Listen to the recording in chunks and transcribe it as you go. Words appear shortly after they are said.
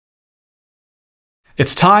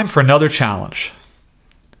It's time for another challenge.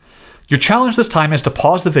 Your challenge this time is to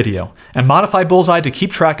pause the video and modify Bullseye to keep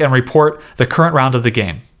track and report the current round of the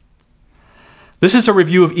game. This is a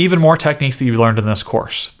review of even more techniques that you've learned in this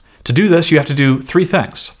course. To do this, you have to do 3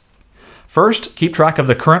 things. First, keep track of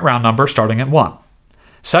the current round number starting at 1.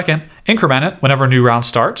 Second, increment it whenever a new round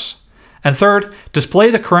starts. And third, display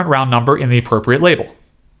the current round number in the appropriate label.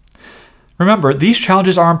 Remember, these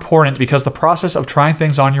challenges are important because the process of trying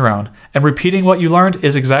things on your own and repeating what you learned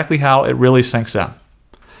is exactly how it really sinks in.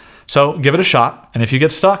 So give it a shot, and if you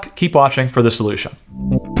get stuck, keep watching for the solution.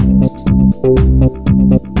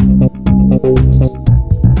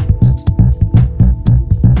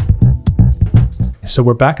 So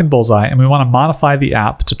we're back in Bullseye, and we want to modify the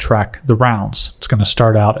app to track the rounds. It's going to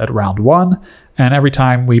start out at round 1, and every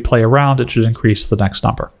time we play a round, it should increase the next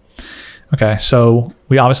number. Okay, so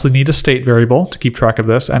we obviously need a state variable to keep track of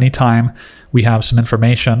this. Anytime we have some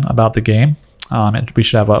information about the game, we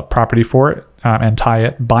should have a property for it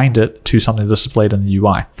and bind it to something that's displayed in the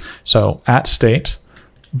UI. So @state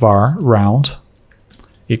var round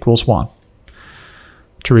equals 1.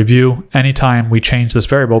 To review, anytime we change this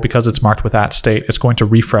variable, because it's marked with @state, it's going to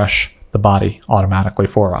refresh the body automatically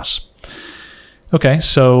for us. Okay,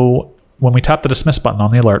 so when we tap the dismiss button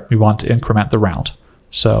on the alert, we want to increment the round.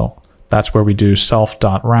 So that's where we do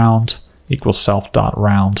self.round equals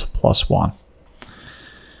self.round plus 1.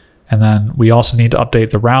 And then we also need to update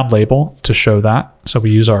the round label to show that. So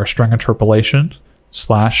we use our string interpolation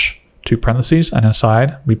 /2 parentheses, and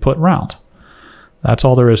inside we put round. That's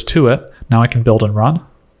all there is to it. Now I can build and run.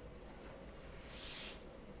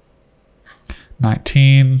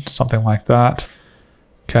 19, something like that.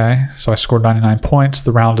 Okay, so I scored 99 points.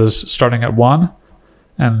 The round is starting at 1,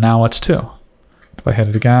 and now it's 2. If I hit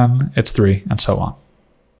it again, it's 3, and so on.